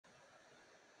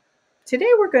Today,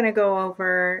 we're going to go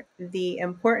over the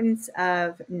importance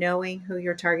of knowing who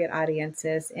your target audience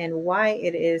is and why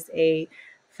it is a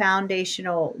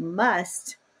foundational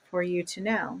must for you to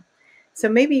know. So,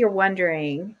 maybe you're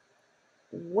wondering,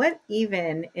 what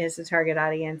even is a target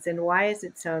audience and why is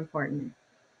it so important?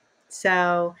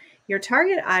 So, your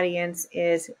target audience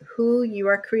is who you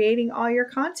are creating all your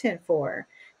content for.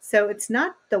 So, it's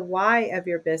not the why of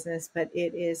your business, but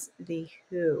it is the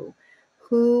who.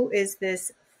 Who is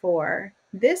this for?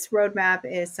 This roadmap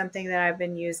is something that I've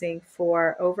been using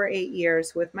for over 8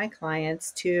 years with my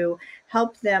clients to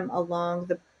help them along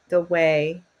the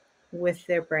way with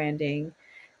their branding.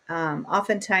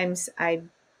 Oftentimes, I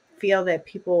feel that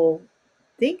people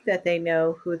think that they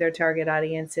know who their target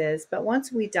audience is, but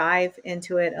once we dive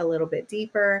into it a little bit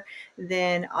deeper,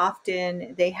 then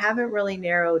often they haven't really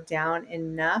narrowed down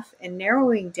enough. And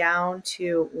narrowing down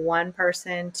to one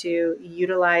person to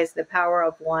utilize the power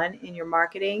of one in your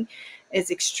marketing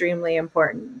is extremely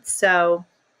important. So,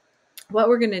 what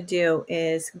we're going to do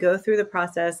is go through the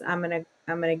process. I'm going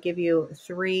to give you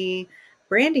 3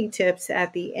 branding tips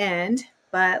at the end,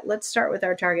 but let's start with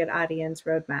our target audience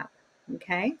roadmap.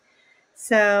 Okay?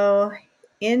 So,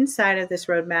 inside of this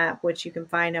roadmap, which you can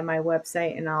find on my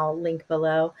website and I'll link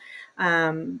below,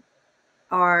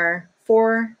 are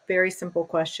 4 very simple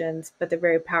questions, but they're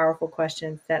very powerful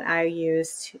questions that I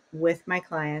use with my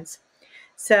clients.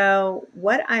 So,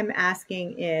 what I'm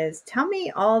asking is, tell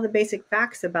me all the basic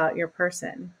facts about your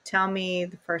person. Tell me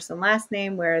the first and last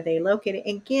name, where are they located,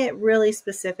 and get really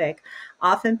specific.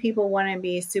 Often people want to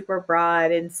be super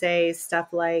broad and say stuff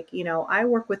like, I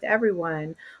work with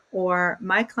everyone, or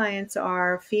my clients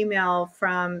are female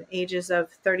from ages of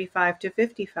 35 to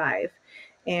 55,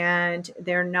 and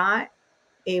they're not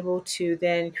able to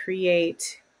then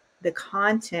create the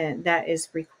content that is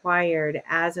required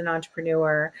as an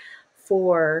entrepreneur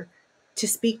for to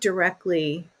speak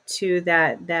directly to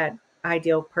that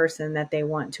ideal person that they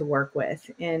want to work with.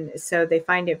 And so they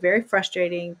find it very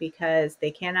frustrating because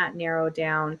they cannot narrow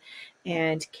down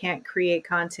and can't create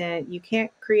content. You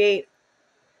can't create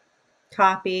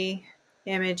copy,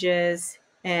 images,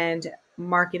 and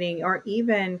marketing, or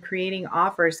even creating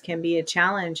offers can be a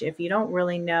challenge if you don't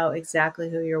really know exactly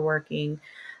who you're working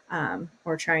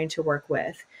or trying to work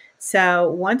with. So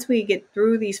once we get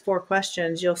through these 4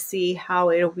 questions, you'll see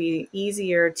how it'll be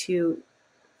easier to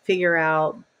figure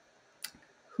out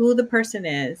who the person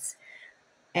is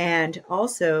and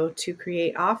also to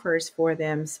create offers for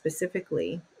them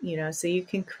specifically, so you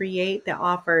can create the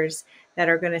offers that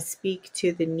are going to speak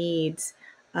to the needs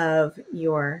of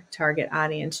your target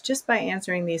audience just by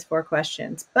answering these 4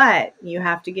 questions. But you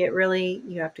have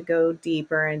to go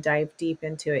deeper and dive deep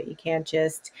into it. You can't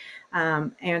just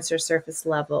answer surface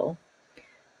level.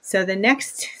 So the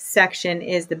next section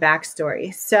is the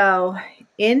backstory. So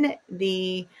in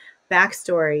the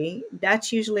backstory,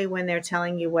 that's usually when they're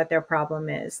telling you what their problem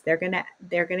is. They're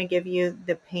gonna give you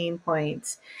the pain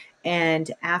points,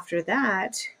 and after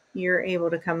that, you're able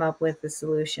to come up with the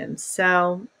solutions.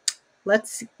 So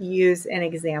let's use an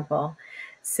example.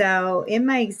 So in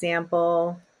my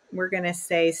example, we're gonna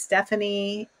say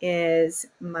Stephanie is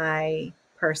my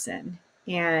person,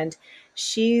 and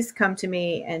she's come to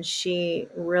me and she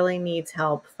really needs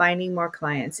help finding more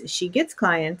clients. She gets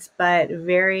clients, but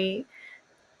very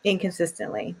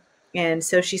inconsistently. And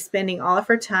so she's spending all of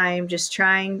her time just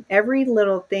trying every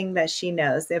little thing that she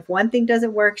knows. If one thing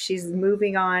doesn't work, she's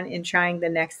moving on and trying the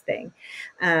next thing.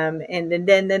 And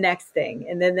then the next thing,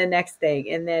 and then the next thing,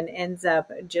 and then ends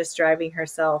up just driving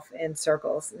herself in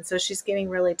circles. And so she's getting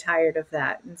really tired of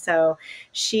that. And so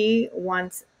she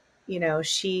wants,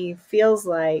 she feels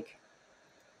like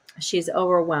she's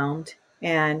overwhelmed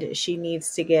and she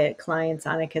needs to get clients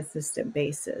on a consistent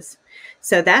basis.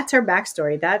 So that's her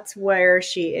backstory. That's where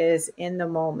she is in the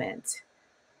moment.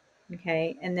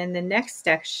 Okay. And then the next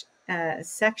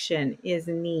section is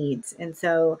needs. And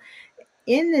so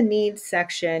in the needs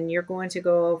section, you're going to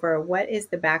go over what is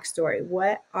the backstory?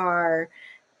 What are,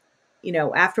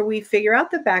 after we figure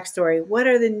out the backstory, what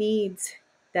are the needs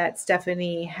that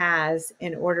Stephanie has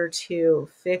in order to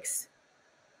fix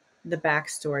the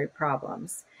backstory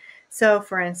problems? So,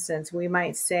 for instance, we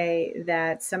might say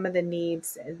that some of the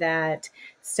needs that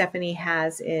Stephanie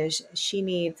has is she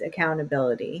needs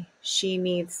accountability. She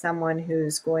needs someone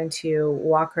who's going to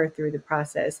walk her through the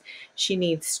process. She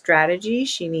needs strategy.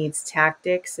 She needs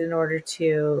tactics in order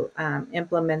to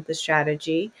implement the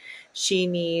strategy. She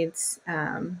needs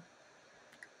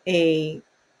a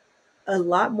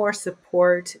lot more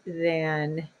support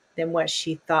than what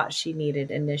she thought she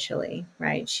needed initially,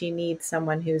 right? She needs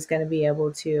someone who's going to be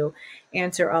able to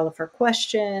answer all of her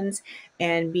questions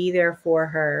and be there for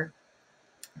her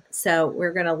So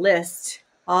we're going to list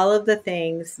all of the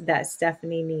things that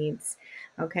Stephanie needs.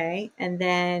 Okay. And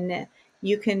then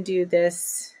you can do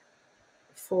this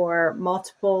for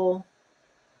multiple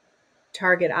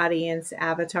target audience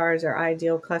avatars or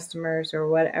ideal customers or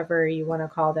whatever you want to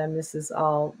call them. This is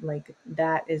all like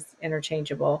that is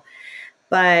interchangeable.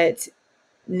 But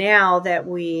now that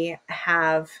we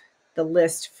have the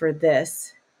list for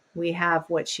this, we have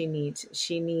what she needs.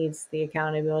 She needs the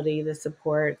accountability, the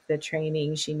support, the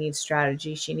training. She needs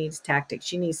strategy. She needs tactics.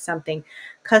 She needs something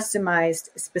customized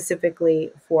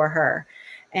specifically for her.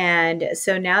 And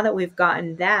so now that we've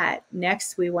gotten that,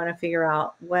 next we want to figure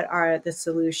out what are the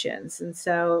solutions. And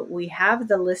so we have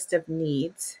the list of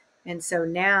needs. And so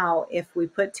now if we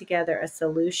put together a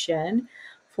solution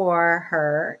for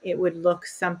her, it would look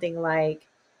something like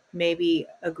maybe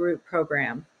a group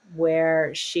program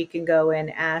where she can go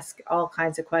and ask all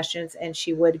kinds of questions, and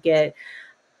she would get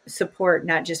support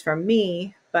not just from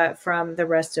me but from the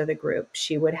rest of the group.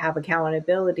 She would have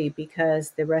accountability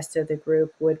because the rest of the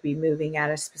group would be moving at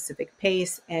a specific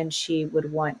pace, and she would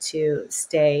want to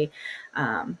stay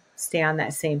on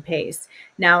that same pace.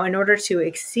 Now, in order to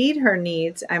exceed her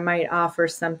needs, I might offer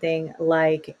something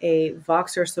like a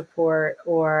Voxer support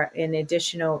or an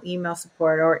additional email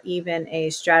support or even a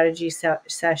strategy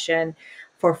session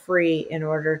for free in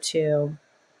order to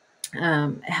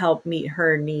help meet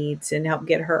her needs and help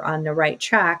get her on the right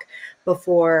track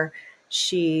before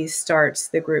she starts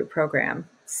the group program.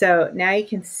 So now you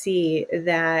can see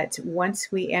that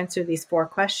once we answer these 4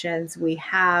 questions, we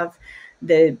have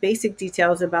the basic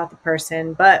details about the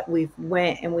person, but we've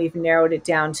narrowed it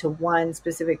down to one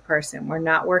specific person. We're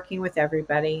not working with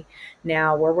everybody.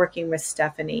 Now we're working with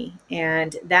Stephanie,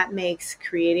 and that makes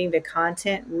creating the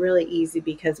content really easy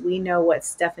because we know what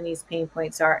Stephanie's pain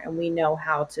points are and we know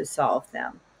how to solve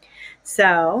them.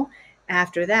 So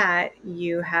after that,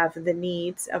 you have the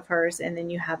needs of hers and then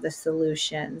you have the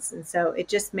solutions. And so it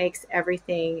just makes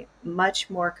everything much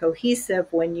more cohesive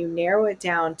when you narrow it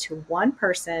down to one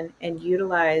person and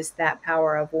utilize that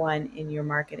power of one in your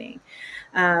marketing.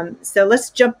 So let's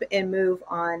jump and move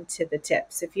on to the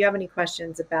tips. If you have any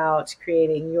questions about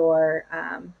creating your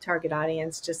target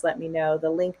audience, just let me know. The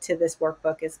link to this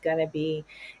workbook is going to be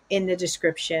in the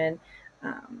description.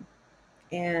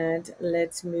 And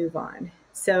let's move on.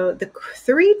 So the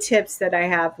 3 tips that I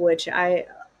have, which I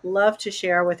love to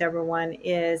share with everyone,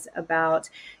 is about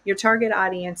your target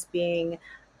audience being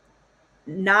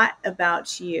not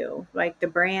about you. Like the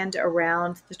brand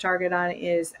around the target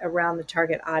audience is around the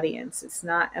target audience. It's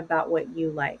not about what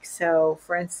you like. So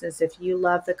for instance, if you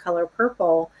love the color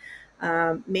purple,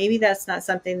 maybe that's not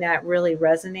something that really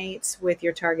resonates with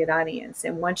your target audience.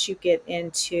 And once you get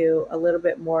into a little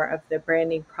bit more of the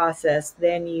branding process,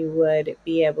 then you would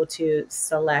be able to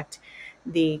select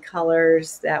the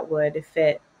colors that would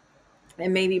fit.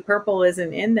 And maybe purple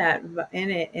isn't in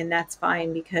it, and that's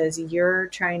fine because you're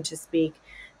trying to speak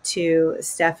to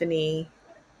Stephanie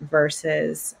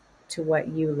versus to what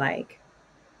you like.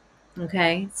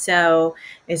 Okay, so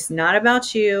it's not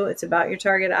about you, it's about your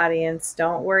target audience.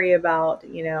 Don't worry about,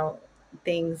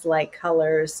 things like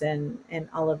colors and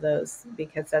all of those,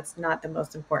 because that's not the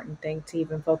most important thing to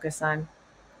even focus on.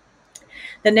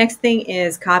 The next thing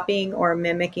is copying or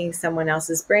mimicking someone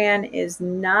else's brand is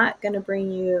not going to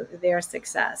bring you their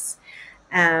success.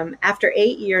 After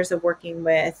 8 years of working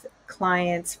with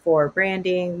clients for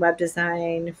branding, web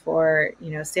design, for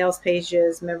sales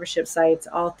pages, membership sites,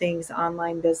 all things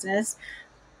online business,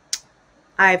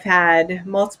 I've had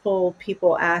multiple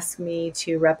people ask me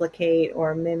to replicate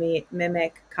or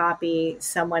mimic, copy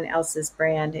someone else's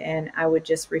brand, and I would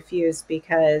just refuse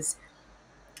because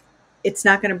it's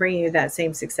not going to bring you that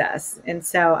same success. And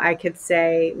so I could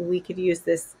say we could use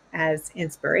this as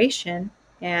inspiration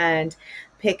and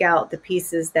pick out the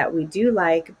pieces that we do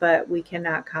like, but we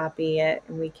cannot copy it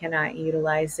and we cannot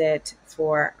utilize it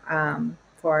for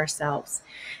ourselves.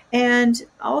 And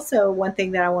also, one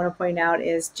thing that I want to point out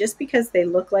is just because they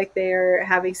look like they're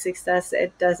having success,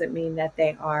 it doesn't mean that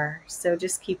they are. So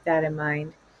just keep that in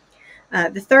mind.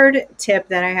 The third tip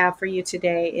that I have for you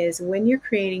today is when you're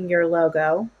creating your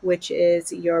logo, which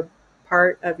is your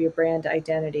part of your brand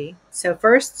identity. So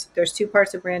first, there's 2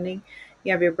 parts of branding.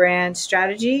 You have your brand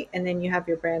strategy, and then you have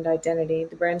your brand identity.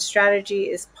 The brand strategy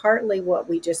is partly what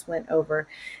we just went over.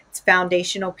 It's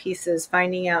foundational pieces,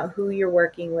 finding out who you're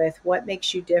working with, what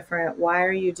makes you different, why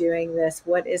are you doing this,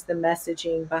 what is the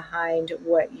messaging behind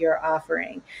what you're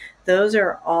offering. Those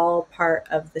are all part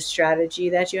of the strategy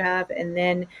that you have. And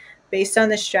then based on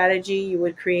the strategy, you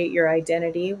would create your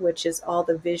identity, which is all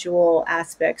the visual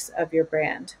aspects of your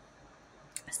brand.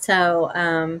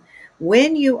 So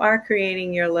when you are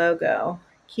creating your logo,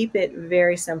 keep it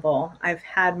very simple. I've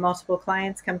had multiple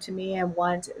clients come to me and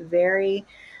want very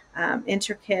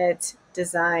intricate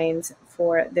designs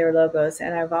for their logos,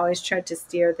 and I've always tried to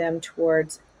steer them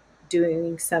towards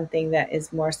doing something that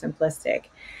is more simplistic.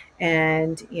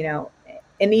 And,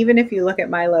 and even if you look at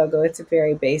my logo, it's a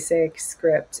very basic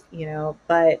script,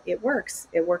 but it works.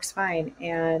 It works fine.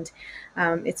 And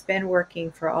it's been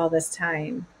working for all this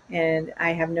time. And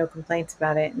I have no complaints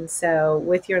about it. And so,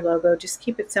 with your logo, just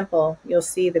keep it simple. You'll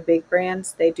see the big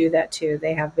brands, they do that too.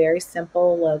 They have very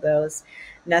simple logos,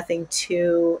 nothing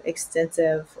too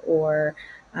extensive or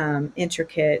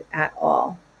intricate at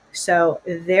all. So,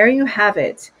 there you have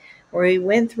it. We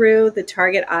went through the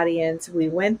target audience, we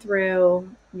went through,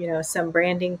 some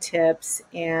branding tips,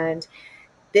 and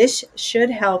this should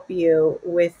help you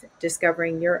with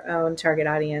discovering your own target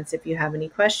audience. If you have any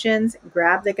questions,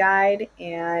 grab the guide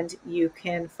and you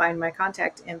can find my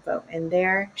contact info in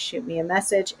there. Shoot me a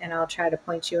message and I'll try to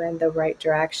point you in the right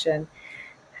direction.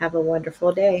 Have a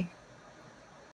wonderful day.